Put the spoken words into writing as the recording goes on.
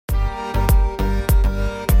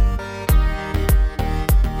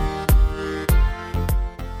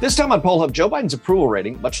This time on Poll Hub, Joe Biden's approval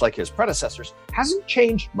rating, much like his predecessors, hasn't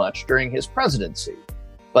changed much during his presidency.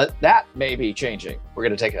 But that may be changing. We're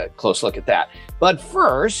going to take a close look at that. But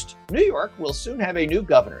first, New York will soon have a new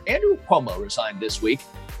governor. Andrew Cuomo resigned this week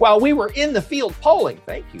while we were in the field polling.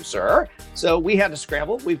 Thank you, sir. So we had to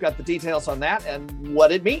scramble. We've got the details on that and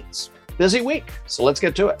what it means. Busy week. So let's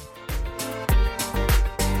get to it.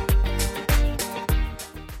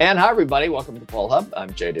 And hi, everybody. Welcome to Poll Hub.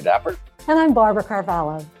 I'm Jay Dapper. And I'm Barbara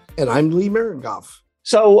Carvalho. And I'm Lee Miringoff.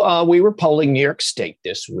 So we were polling New York State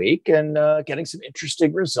this week and getting some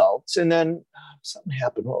interesting results. And then something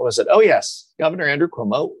happened. What was it? Oh, yes. Governor Andrew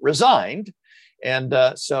Cuomo resigned. And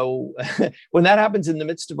so when that happens in the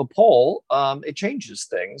midst of a poll, it changes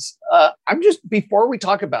things. Before we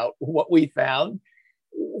talk about what we found,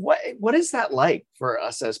 what is that like for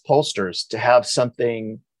us as pollsters to have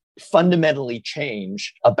something fundamentally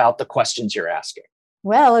change about the questions you're asking?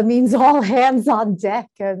 Well, it means all hands on deck,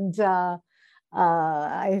 and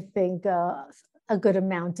I think a good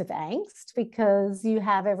amount of angst because you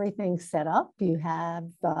have everything set up. You have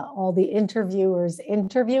all the interviewers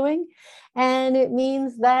interviewing, and it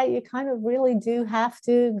means that you kind of really do have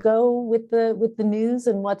to go with the news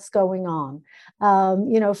and what's going on.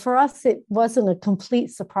 For us, it wasn't a complete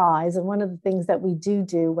surprise, and one of the things that we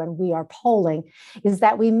do when we are polling is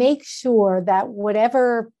that we make sure that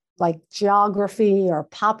whatever like geography or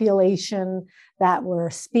population that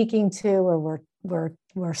we're speaking to or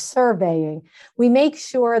we're surveying, we make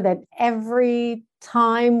sure that every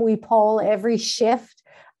time we poll, every shift,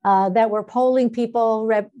 that we're polling people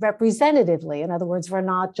representatively. In other words, we're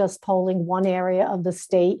not just polling one area of the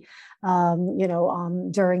state,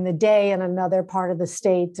 during the day and another part of the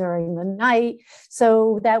state during the night,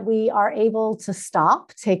 so that we are able to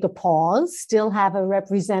stop, take a pause, still have a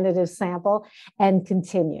representative sample, and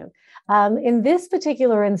continue. In this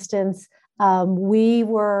particular instance, we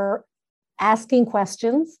were asking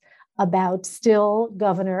questions about still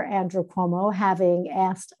Governor Andrew Cuomo, having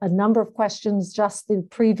asked a number of questions just the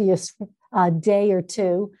previous day or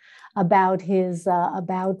two about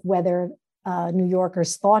whether New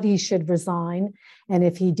Yorkers thought he should resign, and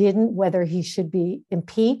if he didn't, whether he should be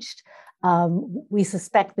impeached. We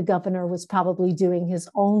suspect the governor was probably doing his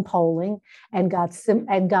own polling and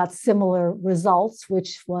got similar results,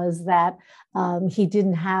 which was that he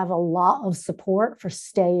didn't have a lot of support for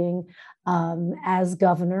staying as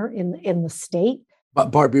governor in the state.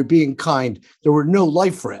 But Barb, you're being kind. There were no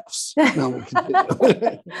life rafts. No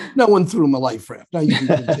one threw him a life raft. Now you can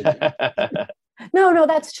continue. No,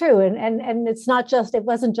 that's true. And it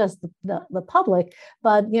wasn't just the public,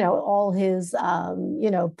 but, all his,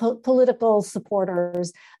 political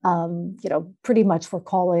supporters, pretty much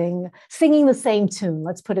were singing the same tune,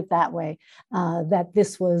 let's put it that way, that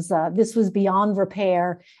this was beyond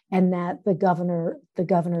repair and that the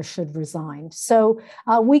governor should resign. So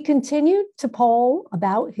we continued to poll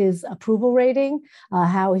about his approval rating,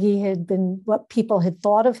 how he had been, what people had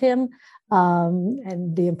thought of him,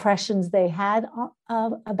 and the impressions they had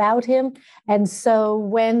about him. And so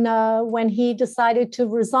when he decided to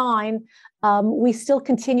resign, we still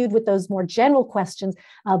continued with those more general questions,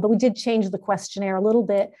 but we did change the questionnaire a little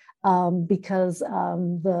bit because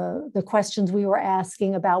the questions we were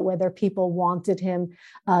asking about whether people wanted him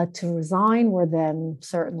to resign were then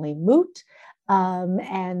certainly moot.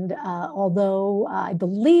 And although I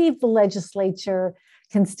believe the legislature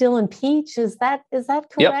can still impeach. Is that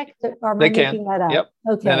correct? Yep. Or am I making that up? Yep.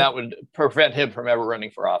 Okay. And that would prevent him from ever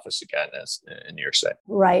running for office again, as in New York State.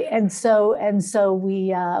 Right. And so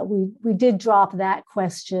we did drop that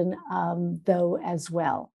question though as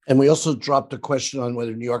well. And we also dropped a question on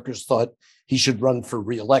whether New Yorkers thought he should run for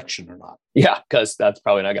re-election or not. Yeah, because that's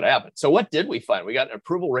probably not going to happen. So what did we find? We got an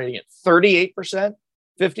approval rating at 38%,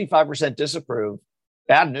 55% disapprove.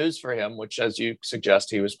 Bad news for him, which, as you suggest,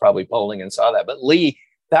 he was probably polling and saw that. But Lee,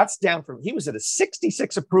 that's down from, he was at a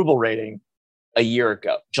 66 approval rating a year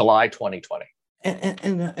ago, July 2020.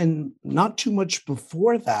 And not too much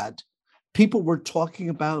before that, people were talking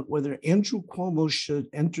about whether Andrew Cuomo should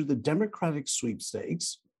enter the Democratic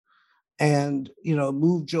sweepstakes and,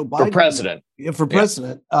 move Joe Biden for president.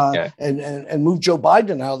 And move Joe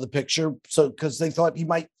Biden out of the picture. So because they thought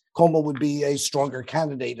Cuomo would be a stronger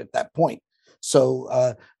candidate at that point.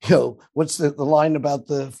 So, what's the line about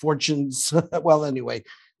the fortunes? Well, anyway,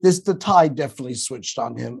 the tide definitely switched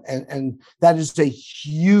on him. And that is a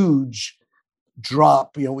huge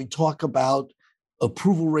drop. We talk about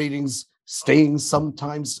approval ratings staying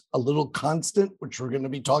sometimes a little constant, which we're going to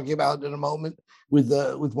be talking about in a moment with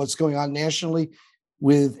what's going on nationally.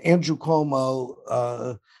 With Andrew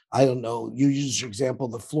Cuomo, I don't know, you use your example,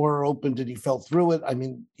 the floor opened and he fell through it. I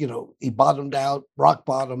mean, he bottomed out, rock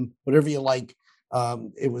bottom, whatever you like.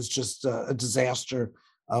 It was just a disaster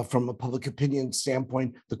from a public opinion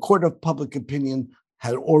standpoint. The court of public opinion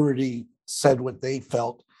had already said what they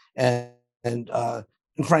felt. And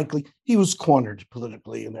frankly, he was cornered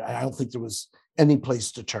politically. And I don't think there was any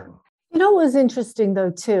place to turn. It was interesting,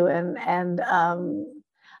 though, too. And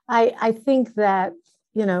I think that,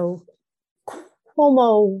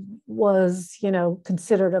 Cuomo was,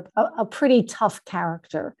 considered a pretty tough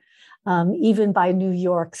character, even by New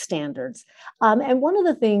York standards. And one of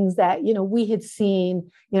the things that, we had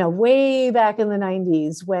seen, way back in the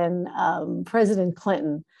 90s when President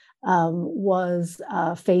Clinton was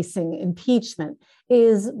facing impeachment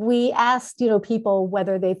is we asked, people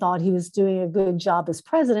whether they thought he was doing a good job as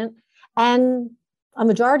president. And a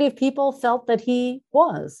majority of people felt that he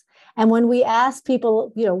was. And when we asked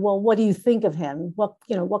people, well, what do you think of him?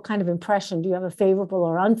 What kind of impression? Do you have a favorable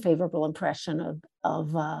or unfavorable impression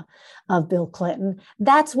of Bill Clinton?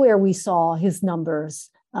 That's where we saw his numbers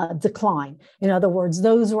decline. In other words,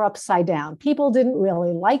 those were upside down. People didn't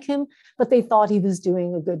really like him, but they thought he was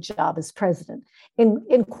doing a good job as president. In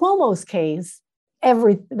Cuomo's case,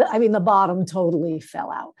 the bottom totally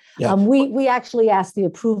fell out. Yeah. We actually asked the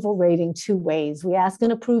approval rating two ways. We asked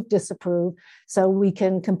an approve, disapprove, so we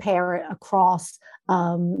can compare it across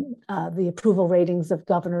the approval ratings of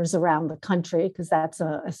governors around the country, because that's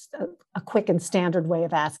a quick and standard way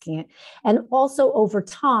of asking it. And also over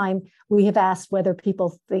time, we have asked whether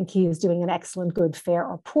people think he is doing an excellent, good, fair,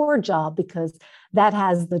 or poor job, because that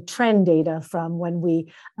has the trend data from when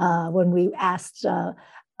we asked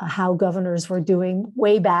how governors were doing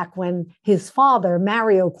way back when his father,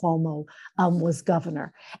 Mario Cuomo, was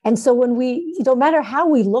governor. And so when no matter how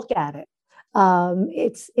we look at it,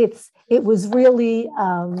 it was really,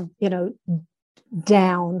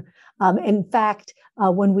 down. In fact,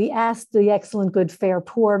 when we asked the excellent, good, fair,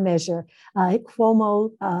 poor measure, Andrew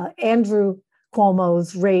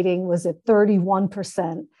Cuomo's rating was at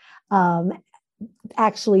 31%.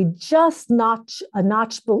 Actually just a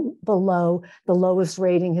notch below the lowest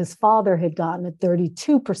rating his father had gotten at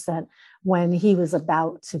 32% when he was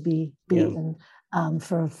about to be beaten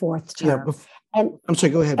for a fourth term. Yeah, and I'm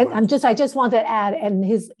sorry, go ahead. And I just want to add, and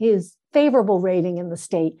his favorable rating in the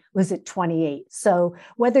state was at 28. So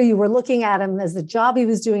whether you were looking at him as the job he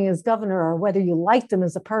was doing as governor or whether you liked him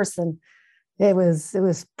as a person, it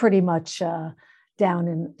was pretty much down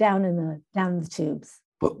in the tubes.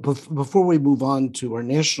 But before we move on to our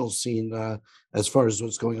national scene, as far as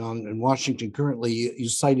what's going on in Washington currently, you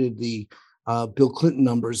cited the Bill Clinton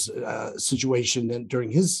numbers situation, and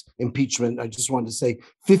during his impeachment, I just wanted to say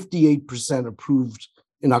 58% approved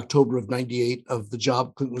in October of '98 of the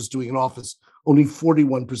job Clinton was doing in office. Only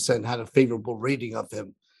 41% had a favorable rating of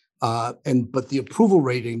him, but the approval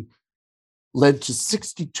rating led to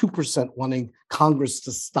 62% wanting Congress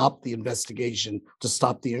to stop the investigation, to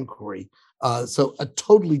stop the inquiry. So a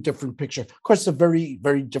totally different picture. Of course, a very,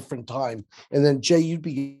 very different time. And then, Jay, you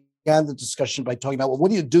began the discussion by talking about, well, what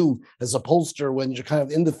do you do as a pollster when you're kind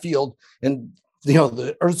of in the field and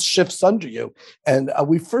the earth shifts under you? And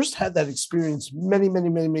we first had that experience many, many,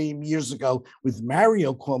 many, many years ago with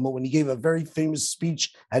Mario Cuomo when he gave a very famous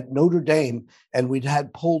speech at Notre Dame. And we'd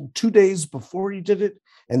had polled 2 days before he did it.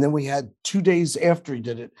 And then we had 2 days after he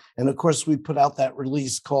did it. And of course, we put out that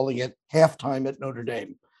release calling it Halftime at Notre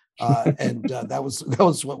Dame. And that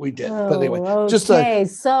was what we did. But anyway, okay.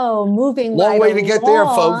 So moving long right way along, to get there,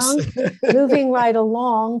 folks. Moving right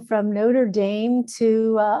along from Notre Dame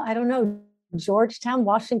to Georgetown,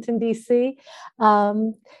 Washington, D.C.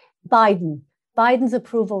 Biden's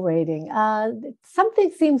approval rating.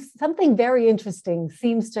 Something very interesting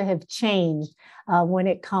seems to have changed when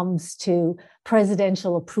it comes to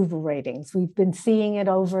presidential approval ratings. We've been seeing it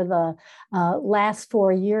over the last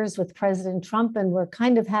 4 years with President Trump, and we're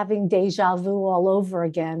kind of having deja vu all over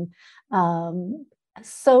again.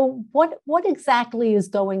 So what exactly is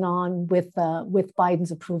going on with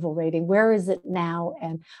Biden's approval rating? Where is it now?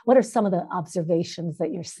 And what are some of the observations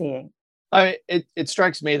that you're seeing? It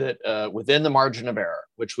strikes me that within the margin of error,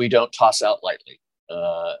 which we don't toss out lightly,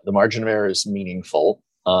 the margin of error is meaningful.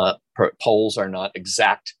 Polls are not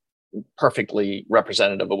perfectly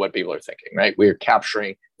representative of what people are thinking, right? We're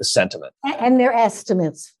capturing the sentiment. And their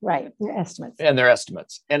estimates, right? Their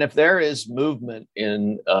estimates. And if there is movement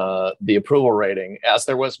in the approval rating, as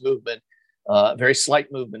there was movement, very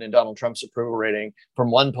slight movement in Donald Trump's approval rating from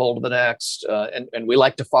one poll to the next, and we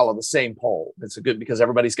like to follow the same poll. It's good because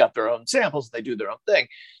everybody's got their own samples, they do their own thing.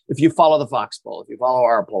 If you follow the Fox poll, if you follow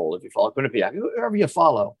our poll, if you follow Quinnipiac, whoever you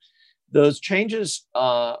follow, those changes,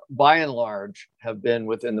 by and large, have been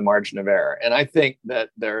within the margin of error. And I think that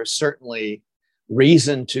there's certainly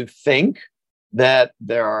reason to think that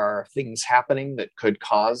there are things happening that could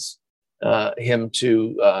cause him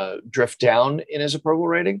to drift down in his approval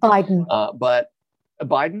rating. Biden.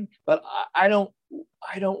 But I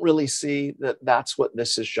don't really see that that's what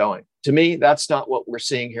this is showing. To me, that's not what we're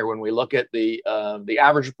seeing here when we look at the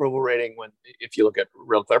average approval rating. If you look at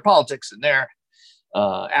Real Clear Politics and their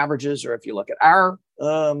averages, or if you look at our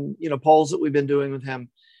polls that we've been doing with him,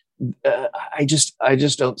 I just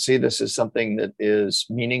don't see this as something that is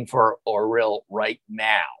meaningful or real right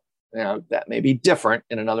now. Now, that may be different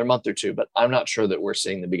in another month or two, but I'm not sure that we're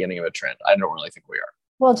seeing the beginning of a trend. I don't really think we are.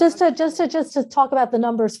 Well, just to talk about the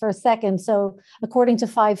numbers for a second. So, according to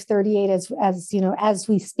 538, as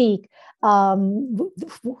we speak, who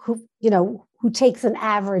takes an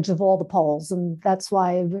average of all the polls, and that's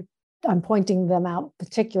why I'm pointing them out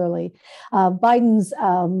particularly. Biden's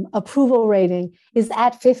approval rating is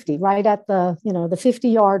at 50, right at the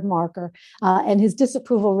 50-yard marker, and his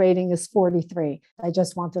disapproval rating is 43. I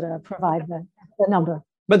just wanted to provide the number.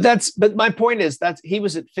 But my point is that he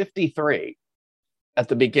was at 53 at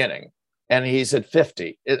the beginning, and he's at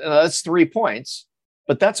 50. That's 3 points,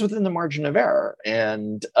 but that's within the margin of error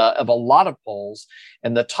and of a lot of polls.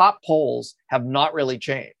 And the top polls have not really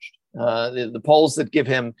changed. The polls that give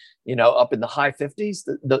him, up in the high 50s,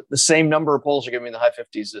 the same number of polls are giving him the high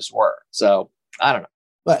 50s as were. So I don't know.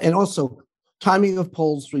 But and also timing of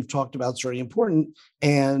polls we've talked about is very important.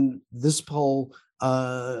 And this poll,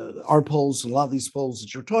 our polls, and a lot of these polls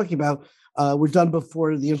that you're talking about, were done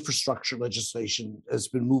before the infrastructure legislation has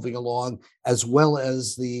been moving along, as well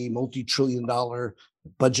as the multi-trillion-dollar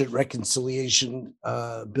budget reconciliation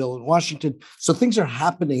bill in Washington. So things are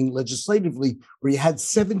happening legislatively where you had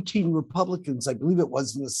 17 Republicans, I believe it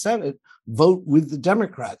was in the Senate, vote with the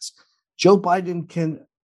Democrats. Joe Biden can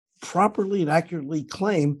properly and accurately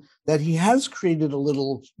claim that he has created a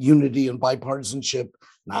little unity and bipartisanship,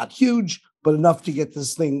 not huge, but enough to get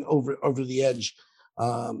this thing over the edge.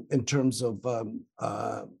 In terms of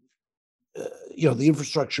the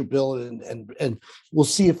infrastructure bill, and we'll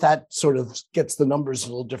see if that sort of gets the numbers in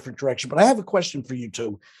a little different direction. But I have a question for you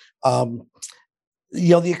too.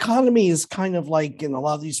 The economy is kind of like in a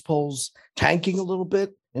lot of these polls tanking a little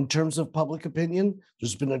bit in terms of public opinion.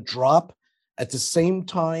 There's been a drop at the same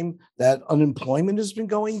time that unemployment has been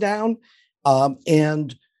going down,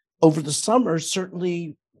 and over the summer,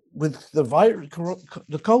 certainly with the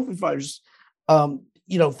COVID virus.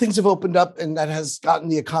 Things have opened up and that has gotten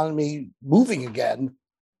the economy moving again.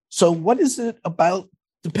 So what is it about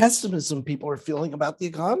the pessimism people are feeling about the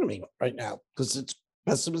economy right now? Because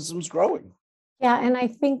pessimism's growing. Yeah, and I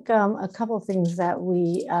think a couple of things that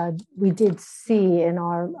we did see in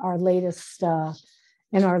our latest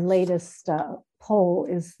poll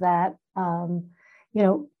is that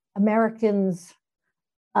Americans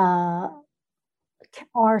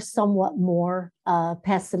are somewhat more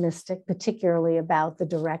pessimistic, particularly about the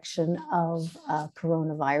direction of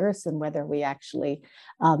coronavirus and whether we actually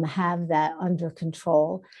have that under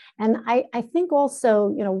control. And I think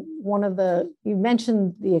also, you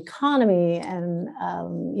mentioned the economy and,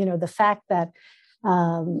 the fact that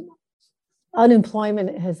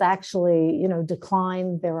unemployment has actually,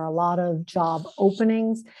 declined. There are a lot of job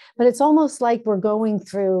openings, but it's almost like we're going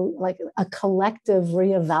through like a collective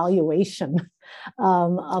reevaluation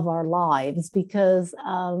of our lives, because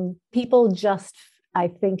people just, I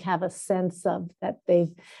think, have a sense of that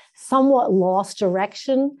they've somewhat lost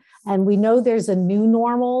direction. And we know there's a new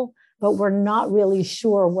normal, but we're not really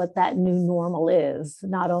sure what that new normal is,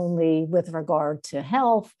 not only with regard to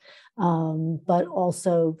health, but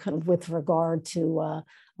also kind of with regard to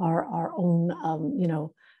our own,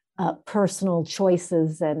 personal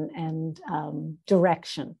choices and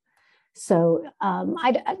direction. So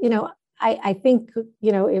I think,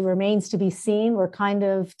 it remains to be seen. We're kind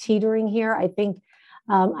of teetering here. I think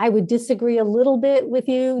I would disagree a little bit with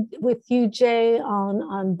you, Jay,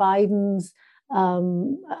 on Biden's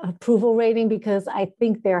approval rating, because I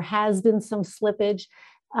think there has been some slippage.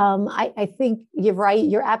 I think you're right.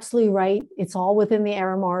 You're absolutely right. It's all within the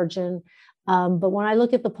error margin. But when I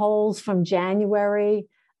look at the polls from January,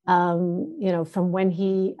 from when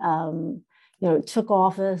he, took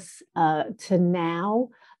office to now,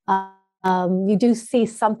 you do see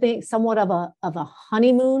somewhat of a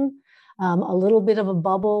honeymoon, a little bit of a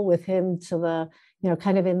bubble with him to the,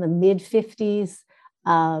 kind of in the mid 50s.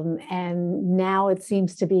 And now it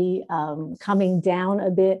seems to be coming down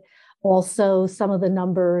a bit. Also, some of the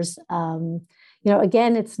numbers,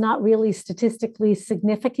 again, it's not really statistically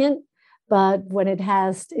significant, But when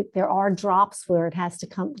there are drops where it has to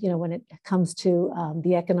come, when it comes to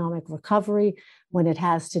the economic recovery, when it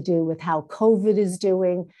has to do with how COVID is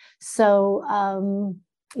doing. So,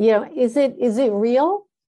 is it real?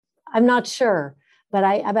 I'm not sure, but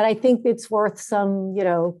I think it's worth some,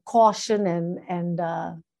 caution and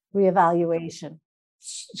reevaluation.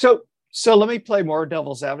 So let me play more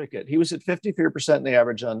devil's advocate. He was at 53% in the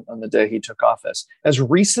average on the day he took office. As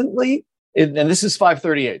recently, and this is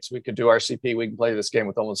 538, so we could do RCP, we can play this game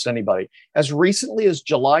with almost anybody. As recently as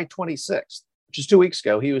July 26th, which is 2 weeks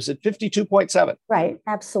ago, he was at 52.7. Right,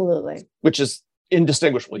 absolutely. Which is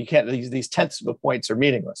indistinguishable. You can't, these tenths of a points are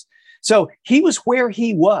meaningless. So he was where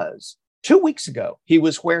he was 2 weeks ago. He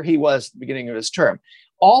was where he was at the beginning of his term.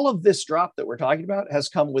 All of this drop that we're talking about has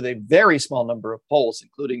come with a very small number of polls,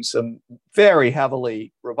 including some very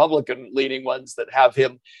heavily Republican-leaning ones that have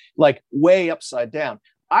him like way upside down.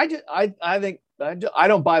 I think I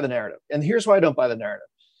don't buy the narrative. And here's why I don't buy the narrative.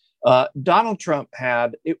 Donald Trump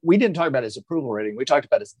we didn't talk about his approval rating. We talked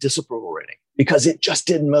about his disapproval rating because it just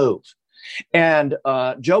didn't move. And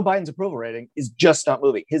Joe Biden's approval rating is just not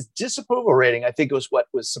moving. His disapproval rating, I think, was what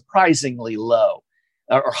was surprisingly low,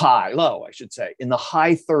 or low, I should say, in the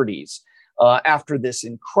high 30s after this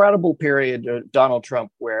incredible period of Donald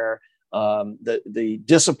Trump where the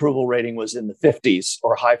disapproval rating was in the 50s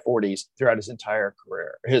or high 40s throughout his entire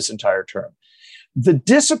career, his entire term. The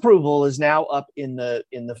disapproval is now up in the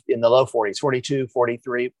low 40s, 42,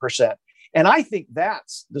 43%. And I think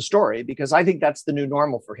that's the story because I think that's the new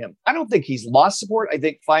normal for him. I don't think he's lost support. I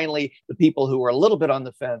think finally the people who were a little bit on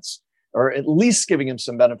the fence, or at least giving him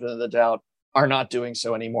some benefit of the doubt, are not doing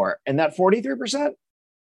so anymore. And that 43%,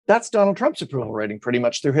 that's Donald Trump's approval rating pretty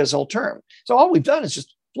much through his whole term. So all we've done is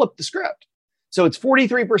just flip the script. So it's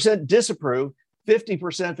 43% disapprove,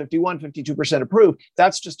 50%, 51, 52% approve.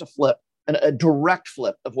 That's just a flip, a direct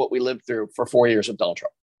flip of what we lived through for 4 years of Donald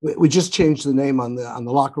Trump. We just changed the name on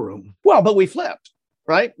the locker room. Well, but we flipped,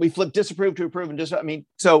 right? We flipped disapprove to approve and disapprove. I mean,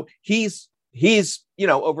 so he's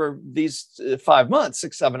over these 5 months,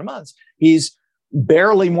 6, 7 months, he's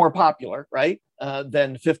barely more popular, right,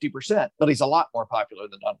 than 50%, but he's a lot more popular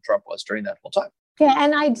than Donald Trump was during that whole time. Yeah,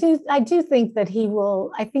 and I do think that he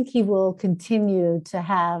will continue to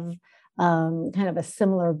have kind of a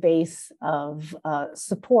similar base of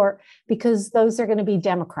support because those are going to be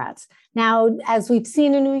Democrats. Now, as we've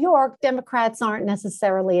seen in New York, Democrats aren't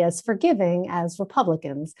necessarily as forgiving as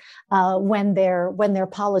Republicans when their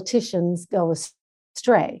politicians go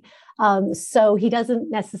astray. So he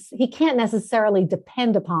can't necessarily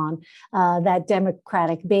depend upon that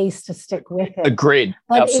Democratic base to stick with him. Agreed.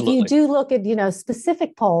 But absolutely. If you do look at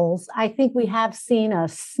specific polls, I think we have seen a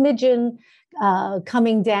smidgen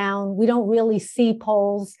coming down. We don't really see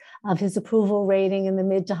polls of his approval rating in the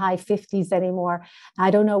mid to high 50s anymore.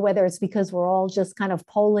 I don't know whether it's because we're all just kind of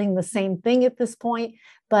polling the same thing at this point,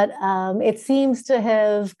 but it seems to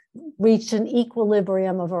have reached an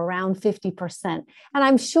equilibrium of around 50%. And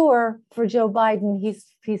I'm sure for Joe Biden,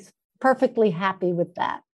 he's perfectly happy with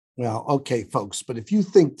that. Well, okay, folks, but if you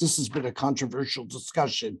think this has been a controversial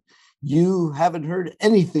discussion, you haven't heard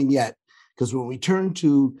anything yet, because when we turn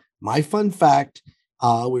to my fun fact,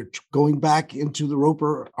 we're going back into the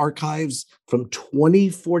Roper archives from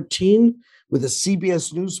 2014 with a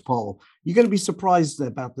CBS News poll. You're going to be surprised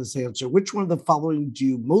about this answer. Which one of the following do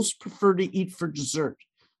you most prefer to eat for dessert?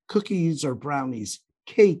 Cookies or brownies,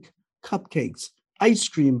 cake, cupcakes, ice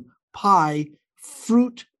cream, pie,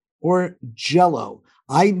 fruit, or Jell-O?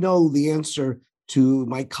 I know the answer to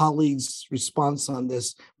my colleagues' response on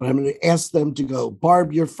this, but I'm going to ask them to go.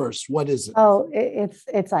 Barb, you're first. What is it? Oh,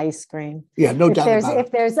 it's ice cream. Yeah, no doubt about it.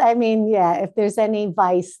 If there's any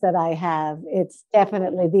vice that I have, it's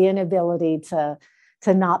definitely the inability to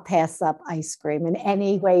not pass up ice cream in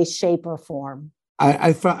any way, shape, or form.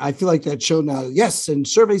 I feel like that show now. Yes, and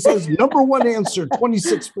survey says number one answer,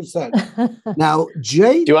 26%. Now,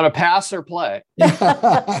 Jay, do you want to pass or play?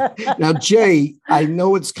 Now, Jay, I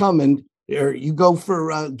know it's coming. You go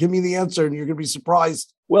for give me the answer, and you're going to be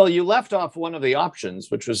surprised. Well, you left off one of the options,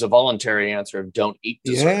 which was a voluntary answer of don't eat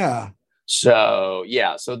dessert.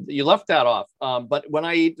 Yeah. So you left that off. But when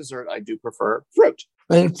I eat dessert, I do prefer fruit.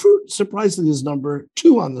 And fruit, surprisingly, is number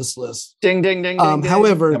 2 on this list. Ding, ding, ding, ding.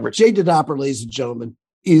 However, Jay DeDopper, ladies and gentlemen,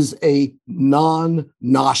 is a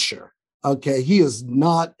non-nosher. Okay, he is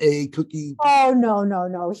not a cookie. Oh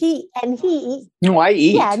no. He. No, I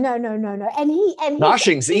eat. Yeah, no. And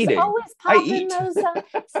noshing's eating. Always popping those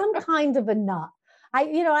some kind of a nut.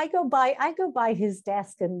 I go by his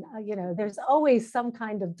desk, and there's always some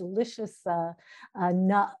kind of delicious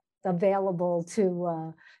nut available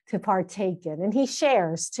to partake in, and he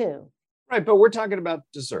shares too. Right, but we're talking about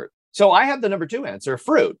dessert. So I have the number 2 answer,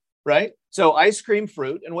 fruit, right? So ice cream,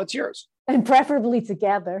 fruit, and what's yours? And preferably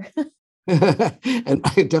together. And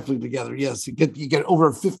definitely together. Yes, you get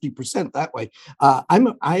over 50% that way. I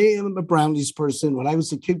am a brownies person. When I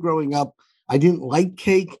was a kid growing up, I didn't like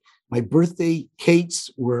cake. My birthday cakes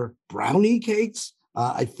were brownie cakes.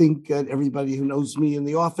 I think that everybody who knows me in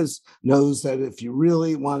the office knows that if you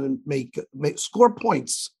really want to make score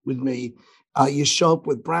points with me, you show up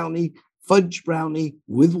with brownie, fudge brownie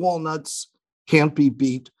with walnuts, can't be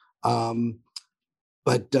beat.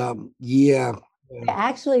 Yeah.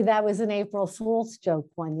 Actually, that was an April Fool's joke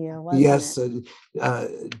one year, wasn't Yes,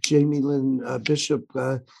 it? Jamie Lynn Bishop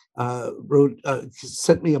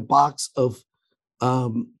sent me a box of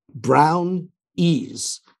brown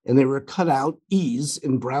E's, and they were cut out E's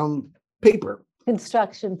in brown paper.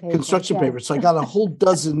 Construction paper. So I got a whole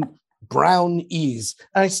dozen brown E's,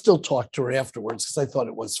 and I still talked to her afterwards because I thought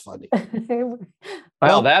it was funny.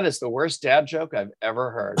 Well, that is the worst dad joke I've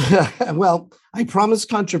ever heard. Well, I promised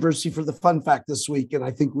controversy for the fun fact this week, and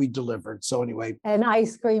I think we delivered. So anyway. And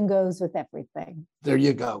ice cream goes with everything. There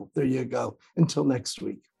you go. There you go. Until next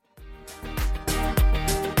week.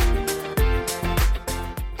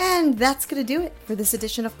 And that's going to do it for this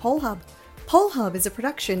edition of Poll Hub. Poll Hub is a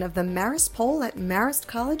production of the Marist Poll at Marist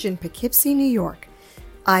College in Poughkeepsie, New York.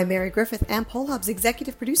 I'm Mary Griffith, and Poll Hub's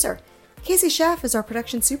executive producer. Casey Schaff is our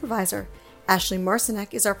production supervisor. Ashley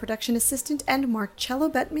Marcinek is our production assistant, and Marcello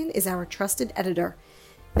Bettman is our trusted editor.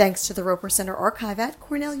 Thanks to the Roper Center Archive at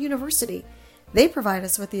Cornell University. They provide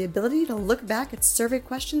us with the ability to look back at survey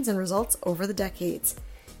questions and results over the decades.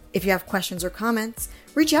 If you have questions or comments,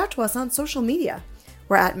 reach out to us on social media.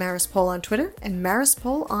 We're at Marist Poll on Twitter and Marist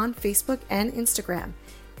Poll on Facebook and Instagram.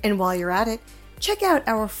 And while you're at it, check out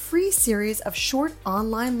our free series of short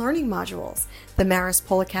online learning modules. The Marist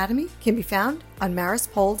Poll Academy can be found on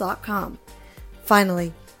maristpoll.com.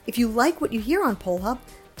 Finally, if you like what you hear on Poll Hub,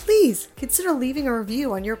 please consider leaving a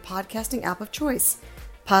review on your podcasting app of choice.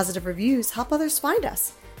 Positive reviews help others find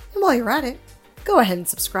us. And while you're at it, go ahead and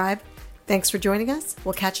subscribe. Thanks for joining us.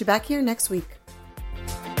 We'll catch you back here next week.